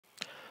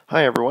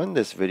Hi everyone,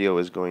 this video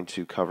is going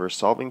to cover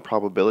solving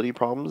probability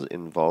problems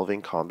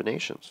involving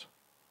combinations.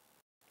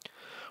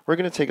 We're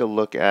going to take a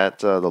look at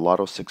the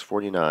Lotto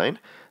 649.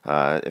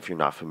 If you're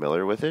not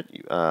familiar with it,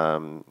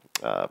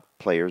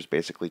 players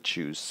basically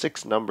choose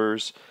 6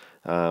 numbers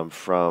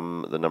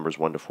from the numbers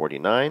 1 to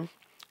 49,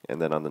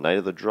 and then on the night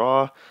of the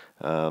draw,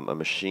 a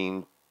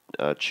machine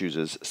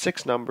chooses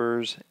 6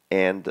 numbers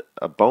and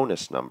a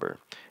bonus number.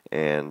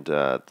 And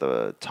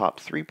the top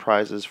 3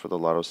 prizes for the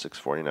Lotto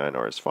 649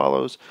 are as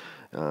follows.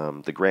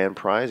 The grand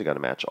prize, you got to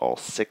match all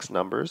 6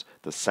 numbers.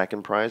 The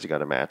second prize, you got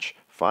to match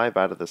 5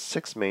 out of the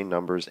 6 main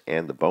numbers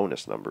and the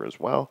bonus number as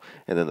well.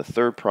 And then the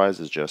third prize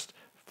is just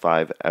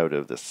 5 out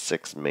of the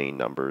 6 main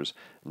numbers,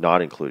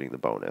 not including the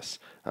bonus.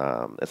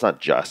 It's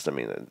not just, I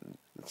mean,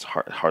 it's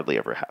hardly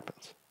ever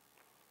happens.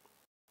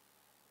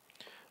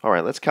 All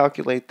right, let's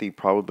calculate the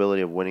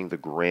probability of winning the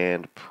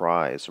grand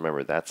prize. Remember,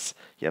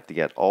 you have to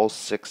get all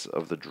 6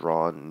 of the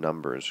drawn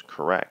numbers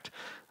correct.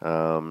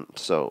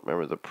 So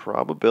remember, the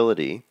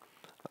probability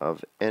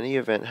of any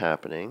event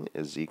happening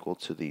is equal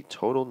to the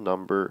total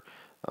number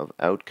of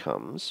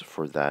outcomes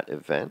for that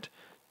event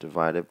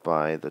divided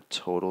by the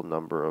total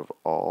number of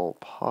all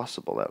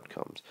possible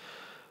outcomes.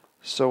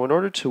 So in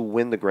order to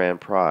win the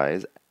grand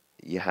prize,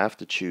 you have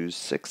to choose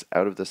 6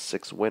 out of the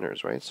 6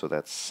 winners, right? So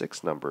that's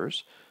 6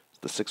 numbers,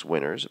 the 6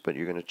 winners, but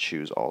you're going to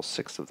choose all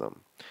 6 of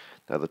them.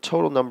 Now the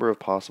total number of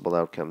possible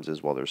outcomes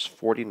is, well, there's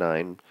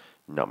 49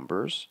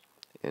 numbers,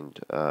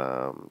 and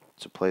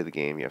to play the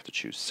game you have to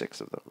choose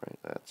 6 of them, right?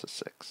 That's a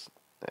 6.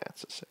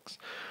 That's a 6.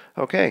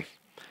 Okay,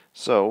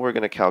 so we're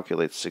going to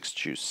calculate 6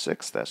 choose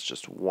 6, that's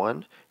just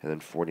 1, and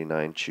then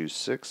 49 choose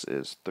 6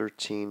 is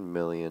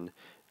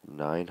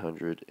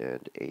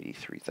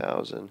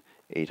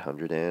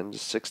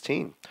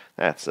 13,983,816.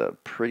 That's a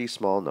pretty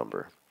small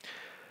number.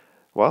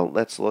 Well,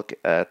 let's look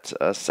at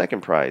a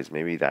second prize.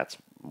 Maybe that's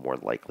more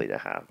likely to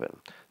happen.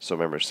 So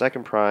remember,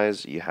 second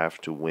prize, you have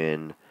to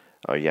win,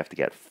 or you have to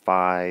get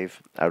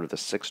 5 out of the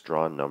 6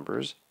 drawn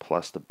numbers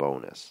plus the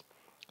bonus.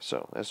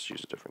 So let's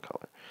use a different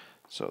color.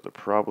 So the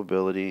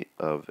probability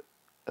of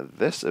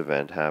this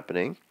event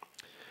happening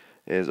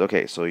is,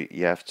 okay, so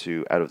you have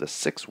to, out of the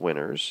 6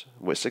 winners,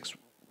 with 6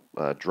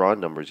 drawn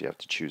numbers, you have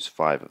to choose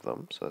 5 of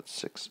them. So that's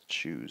 6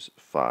 choose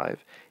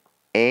 5.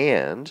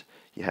 And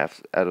you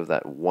have, out of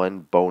that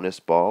 1 bonus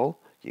ball,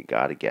 you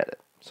got to get it.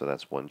 So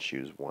that's 1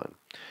 choose 1.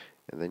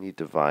 And then you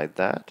divide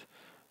that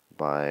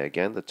by,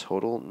 again, the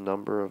total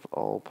number of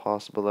all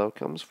possible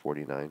outcomes,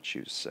 49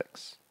 choose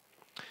 6.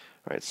 All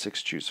right,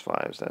 6 choose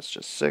 5, that's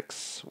just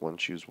 6. 1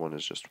 choose 1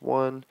 is just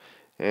 1.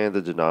 And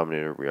the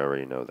denominator, we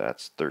already know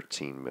that's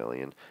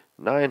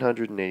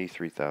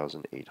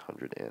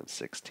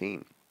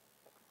 13,983,816.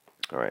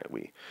 All right,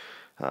 we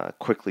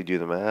quickly do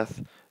the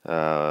math.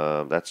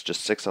 That's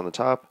just 6 on the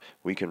top.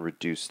 We can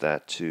reduce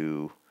that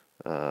to,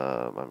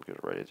 I'm going to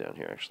write it down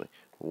here actually,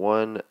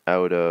 1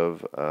 out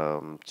of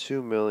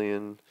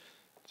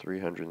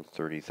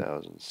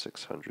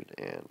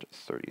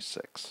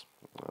 2,330,636.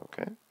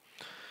 Okay.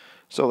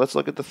 So let's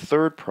look at the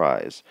third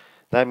prize.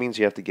 That means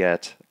you have to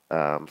get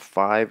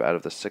 5 out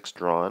of the 6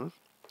 drawn,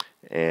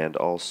 and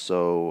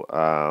also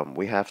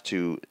we have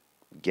to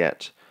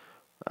get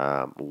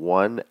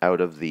 1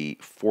 out of the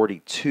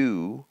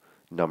 42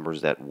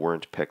 numbers that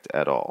weren't picked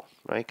at all,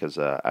 right? Because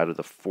out of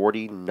the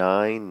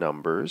 49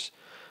 numbers,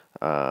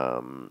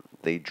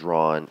 they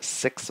drawn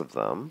 6 of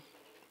them,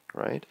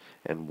 right?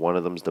 And 1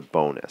 of them's the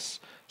bonus.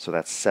 So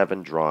that's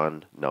 7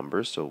 drawn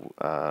numbers, so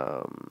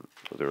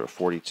there are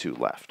 42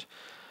 left.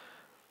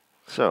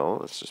 So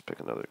let's just pick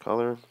another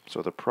color.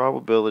 So the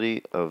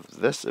probability of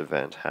this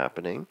event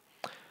happening,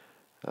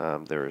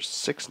 there are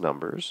 6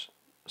 numbers,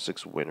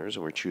 6 winners,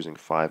 and we're choosing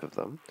 5 of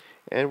them.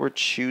 And we're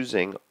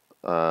choosing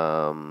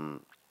out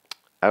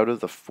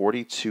of the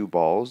 42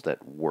 balls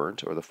that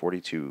weren't, or the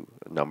 42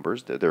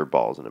 numbers, there are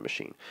balls in a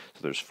machine.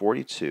 So there's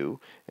 42,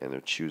 and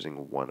they're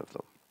choosing 1 of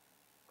them.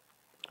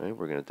 Okay,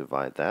 we're going to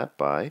divide that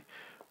by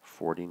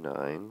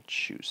 49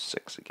 choose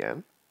 6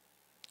 again.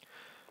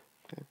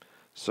 Okay.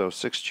 So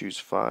 6 choose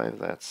 5,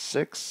 that's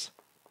 6,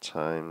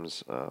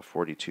 times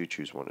 42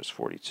 choose 1 is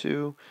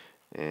 42,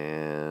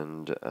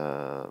 and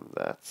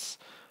that's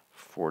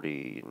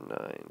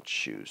 49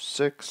 choose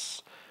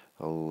 6.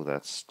 Oh,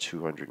 that's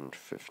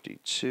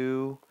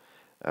 252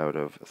 out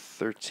of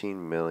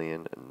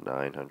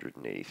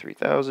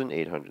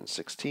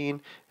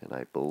 13,983,816, and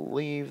I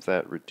believe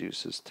that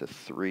reduces to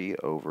 3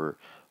 over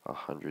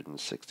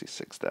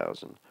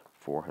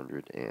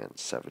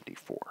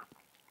 166,474.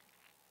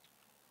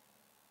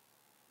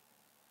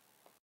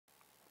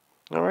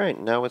 All right,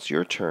 now it's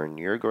your turn.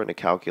 You're going to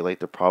calculate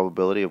the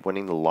probability of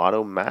winning the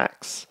Lotto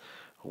Max,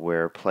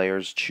 where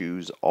players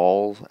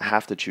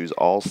have to choose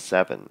all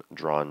 7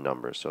 drawn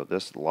numbers. So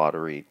this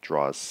lottery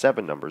draws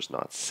 7 numbers,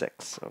 not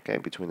 6, okay,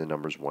 between the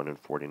numbers 1 and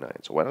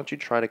 49. So why don't you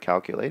try to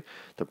calculate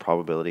the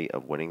probability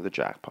of winning the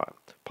jackpot?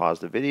 Pause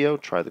the video,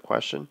 try the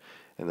question,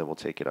 and then we'll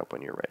take it up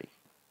when you're ready.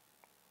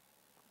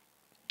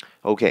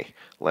 Okay,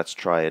 let's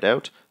try it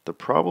out. The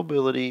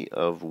probability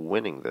of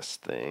winning this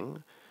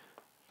thing,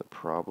 the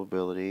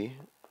probability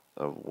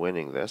of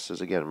winning this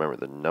is, again, remember,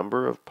 the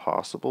number of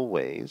possible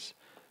ways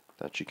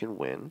that you can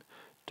win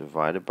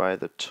divided by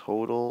the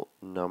total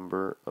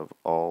number of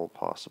all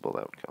possible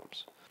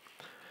outcomes.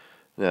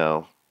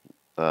 Now,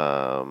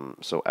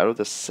 so out of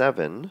the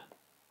 7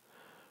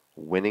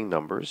 winning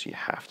numbers, you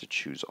have to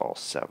choose all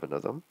 7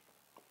 of them.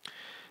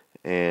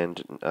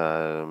 And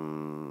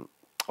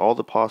all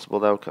the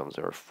possible outcomes,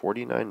 there are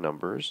 49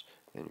 numbers,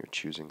 and you're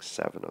choosing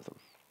 7 of them.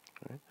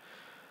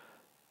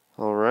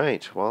 All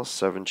right, well,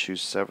 7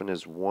 choose 7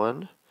 is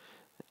 1,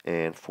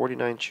 and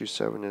 49 choose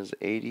 7 is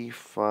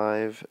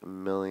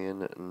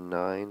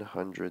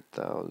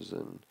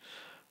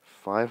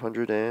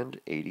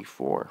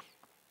 85,900,584.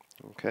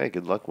 Okay,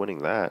 good luck winning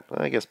that.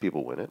 I guess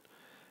people win it,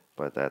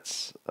 but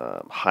that's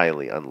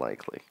highly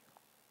unlikely.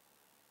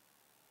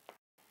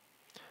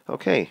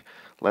 Okay,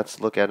 let's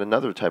look at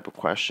another type of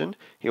question.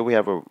 Here we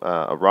have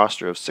a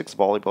roster of 6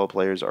 volleyball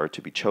players are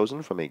to be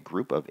chosen from a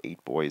group of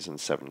 8 boys and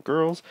 7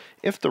 girls.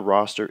 If the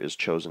roster is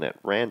chosen at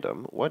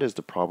random, what is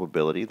the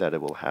probability that it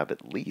will have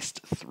at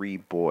least 3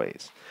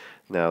 boys?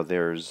 Now,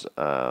 there's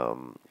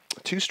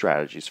 2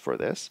 strategies for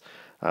this.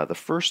 The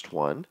first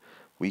one,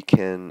 we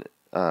can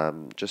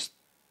just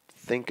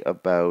think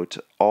about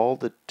all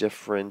the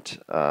different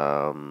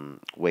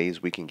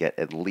ways we can get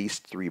at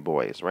least 3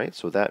 boys, right?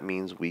 So that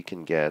means we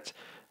can get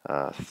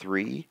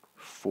 3,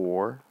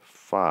 4,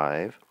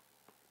 5,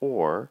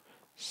 or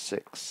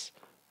 6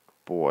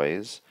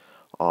 boys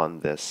on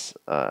this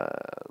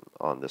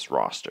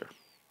roster,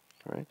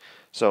 right?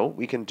 So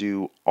we can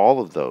do all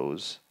of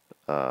those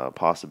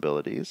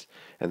possibilities,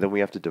 and then we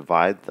have to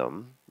divide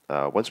them.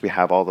 Once we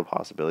have all the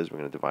possibilities, we're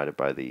going to divide it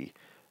by the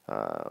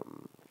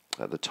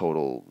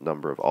total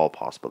number of all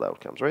possible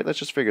outcomes, right? Let's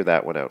just figure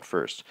that one out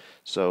first.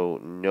 So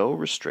no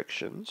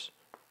restrictions.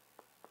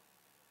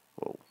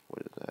 Whoa,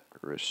 what is that?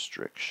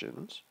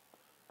 Restrictions.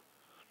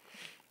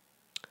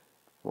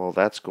 Well,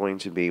 that's going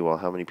to be, well,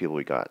 how many people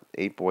we got?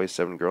 8 boys,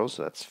 7 girls,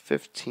 so that's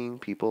 15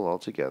 people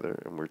altogether,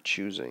 and we're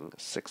choosing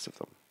 6 of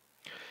them.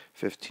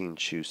 15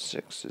 choose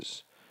 6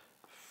 is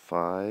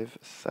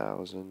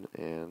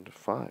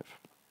 5,005.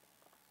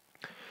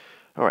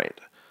 All right,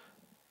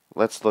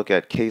 let's look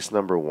at case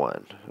number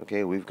 1.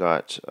 Okay, we've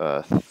got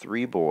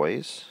 3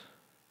 boys.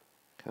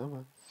 Come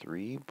on,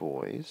 3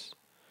 boys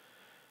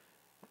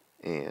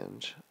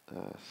and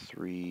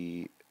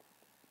 3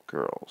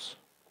 girls.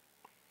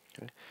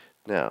 Okay.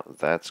 Now,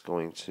 that's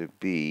going to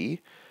be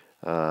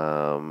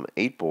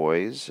 8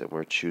 boys, and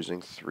we're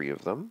choosing 3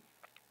 of them.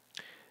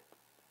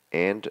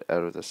 And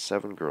out of the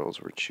 7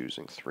 girls, we're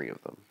choosing 3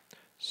 of them.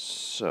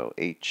 So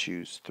 8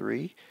 choose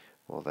 3.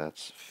 Well,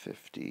 that's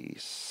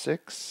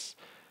 56.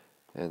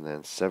 And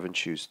then 7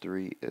 choose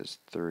 3 is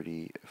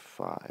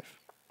 35.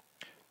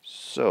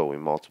 So we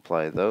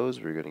multiply those,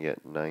 we're going to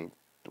get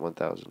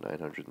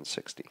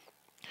 1,960.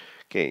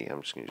 Okay,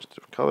 I'm just going to use a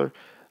different color.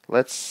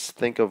 Let's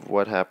think of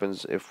what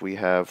happens if we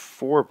have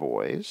 4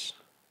 boys.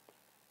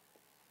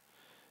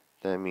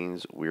 That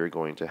means we're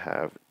going to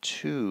have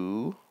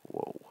 2,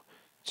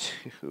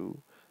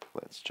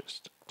 let's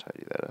just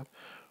tidy that up.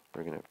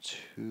 We're going to have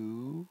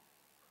 2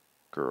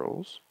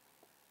 girls.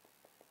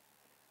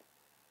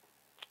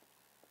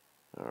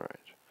 All right.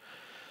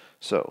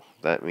 So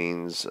that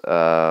means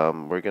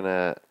we're going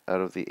to,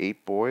 out of the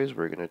 8 boys,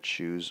 we're going to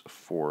choose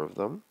 4 of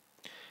them.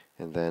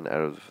 And then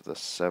out of the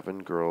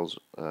 7 girls,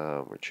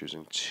 we're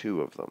choosing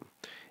 2 of them.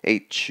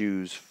 8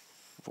 choose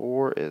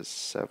 4 is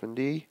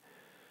 70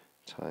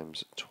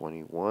 times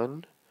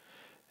 21,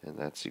 and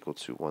that's equal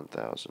to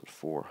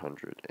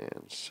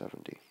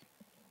 1,470.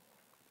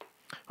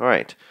 All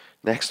right,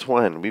 next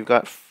one. We've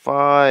got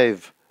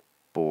 5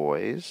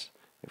 boys.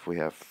 If we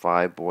have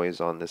 5 boys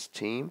on this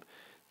team,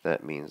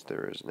 that means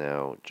there is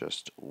now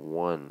just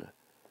 1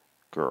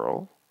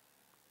 girl.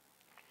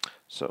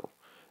 So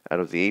out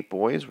of the 8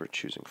 boys, we're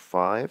choosing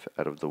 5.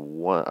 Out of the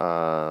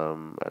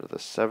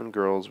 7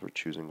 girls, we're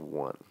choosing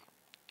 1.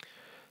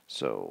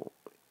 So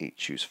 8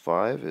 choose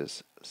 5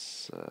 is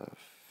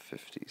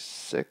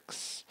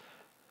 56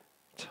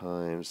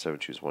 times 7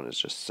 choose 1 is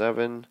just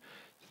 7.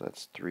 So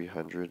that's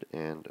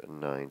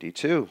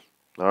 392.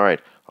 All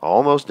right,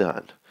 almost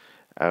done.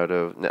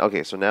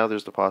 Okay, so now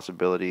there's the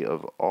possibility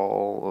of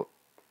all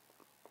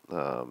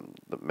the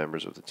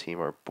members of the team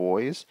are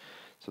boys.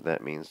 So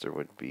that means there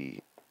would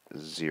be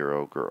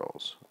 0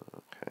 girls.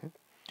 Okay,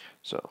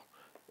 so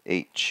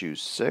 8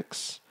 choose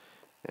 6,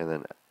 and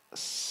then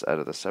out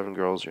of the 7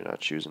 girls, you're not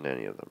choosing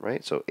any of them,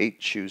 right? So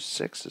 8 choose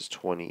 6 is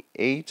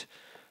 28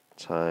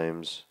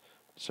 times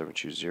 7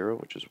 choose 0,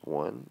 which is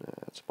 1.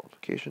 That's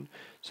multiplication.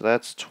 So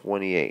that's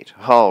 28.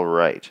 All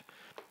right.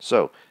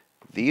 So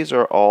these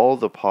are all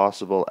the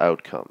possible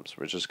outcomes.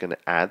 We're just going to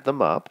add them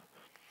up.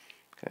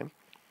 Okay.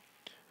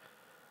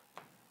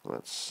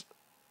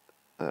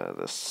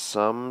 The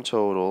sum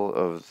total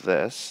of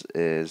this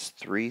is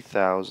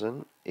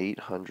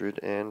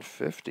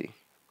 3,850.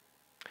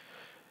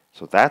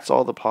 So that's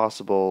all the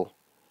possible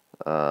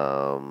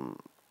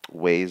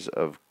ways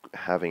of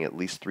having at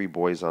least 3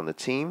 boys on the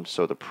team.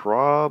 So the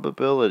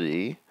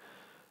probability,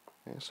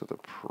 Okay, so the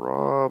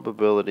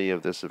probability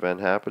of this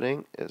event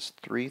happening is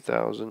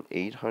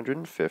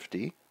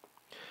 3,850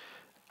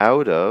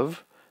 out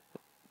of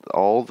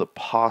all the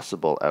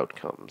possible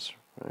outcomes,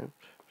 right?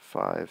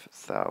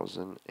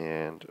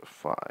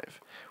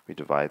 5,005. We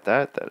divide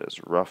that, that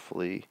is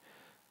roughly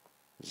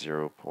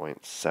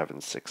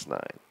 0.769.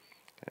 Okay.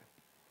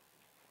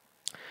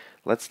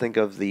 Let's think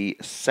of the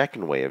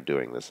second way of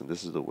doing this, and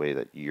this is the way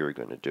that you're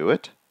going to do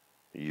it.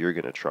 You're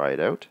going to try it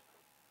out.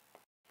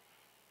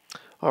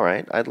 All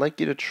right, I'd like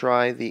you to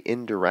try the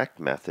indirect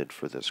method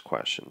for this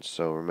question.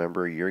 So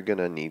remember, you're going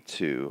to need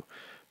to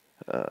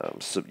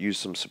use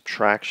some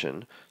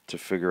subtraction to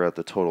figure out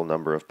the total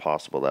number of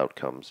possible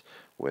outcomes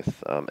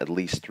with at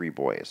least 3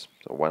 boys.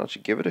 So why don't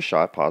you give it a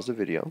shot, pause the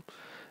video,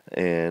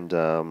 and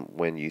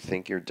when you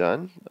think you're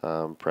done,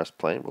 press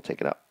play and we'll take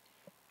it up.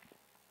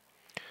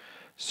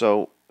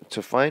 So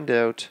to find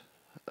out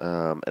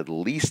at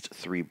least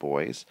 3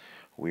 boys,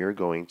 we are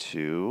going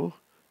to,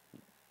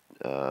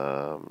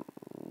 here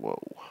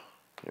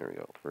we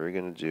go. We're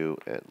going to do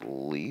at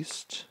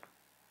least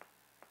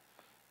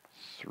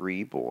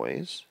 3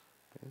 boys.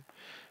 Okay.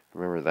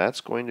 Remember,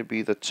 that's going to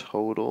be the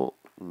total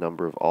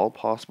number of all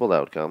possible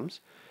outcomes,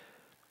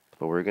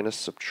 but we're going to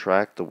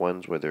subtract the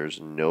ones where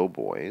there's no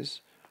boys.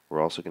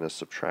 We're also going to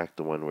subtract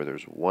the one where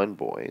there's 1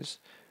 boy,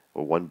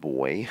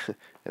 and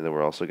then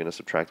we're also going to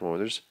subtract the one where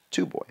there's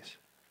 2 boys.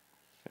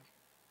 Okay.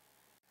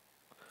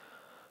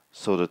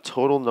 So the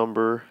total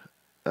number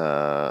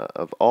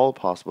of all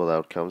possible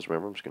outcomes,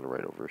 remember, I'm just going to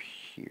write over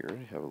here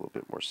to have a little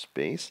bit more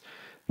space.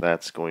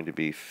 That's going to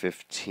be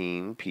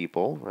 15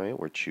 people, right?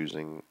 We're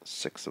choosing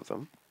 6 of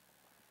them.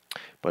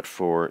 But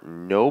for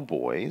no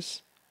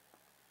boys,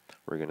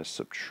 we're going to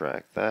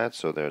subtract that.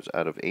 So there's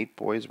out of 8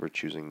 boys, we're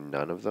choosing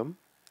none of them.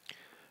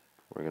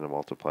 We're going to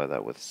multiply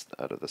that with,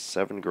 out of the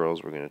 7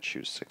 girls, we're going to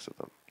choose 6 of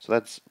them. So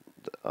that's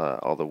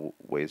all the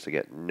ways to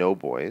get no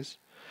boys.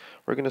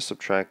 We're going to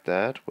subtract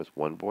that with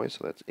 1 boy,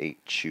 so that's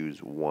 8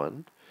 choose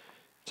 1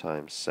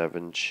 times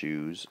 7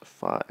 choose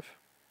 5.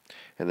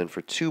 And then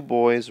for 2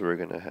 boys, we're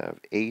going to have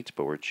 8,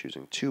 but we're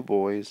choosing 2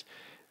 boys.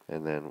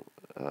 And then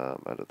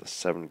out of the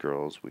 7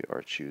 girls, we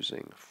are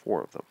choosing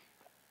 4 of them.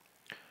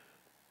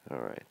 All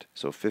right,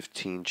 so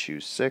 15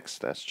 choose 6,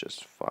 that's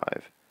just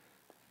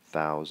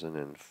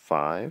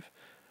 5,005.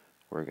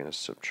 We're going to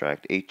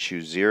subtract 8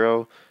 choose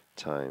 0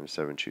 times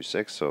 7 choose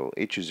 6. So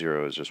 8 choose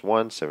 0 is just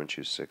 1, 7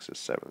 choose 6 is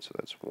 7. So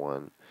that's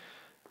 1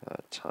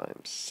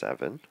 times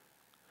 7.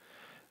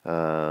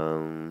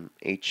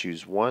 8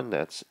 choose 1,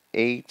 that's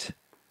 8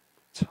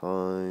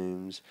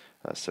 times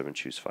 7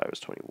 choose 5 is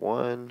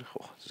 21.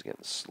 Oh, this is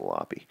getting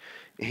sloppy.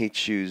 8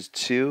 choose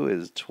 2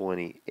 is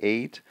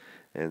 28,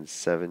 and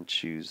 7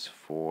 choose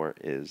 4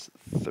 is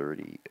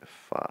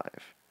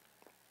 35.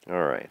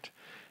 All right,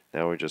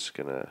 now we're just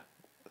going to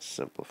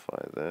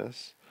simplify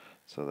this.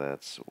 So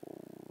that's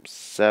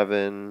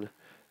 7,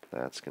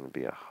 that's going to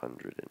be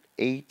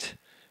 108,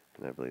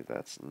 and I believe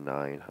that's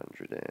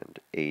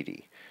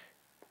 980.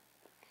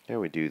 Here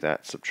we do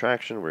that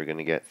subtraction, we're going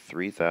to get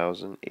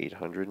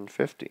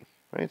 3,850.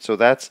 Right? So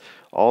that's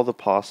all the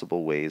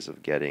possible ways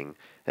of getting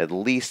at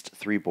least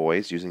 3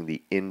 boys using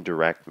the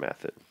indirect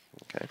method.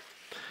 Okay.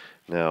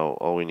 Now,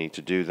 all we need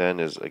to do then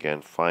is,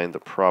 again, find the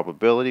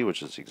probability,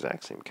 which is the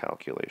exact same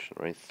calculation,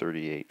 right?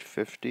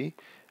 3,850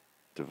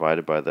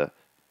 divided by the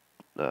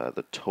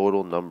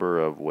total number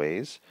of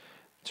ways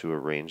to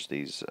arrange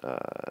these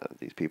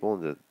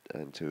people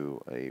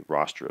into a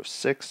roster of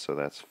 6, so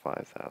that's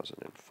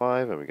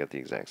 5,005, and we get the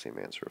exact same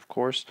answer, of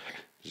course,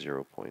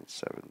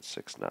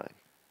 0.769.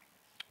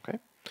 Okay,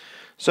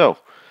 so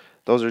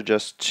those are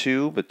just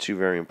 2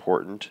 very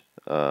important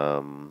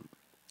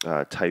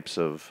types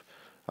of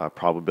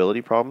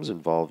probability problems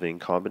involving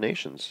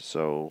combinations.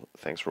 So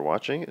thanks for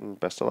watching, and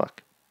best of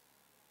luck.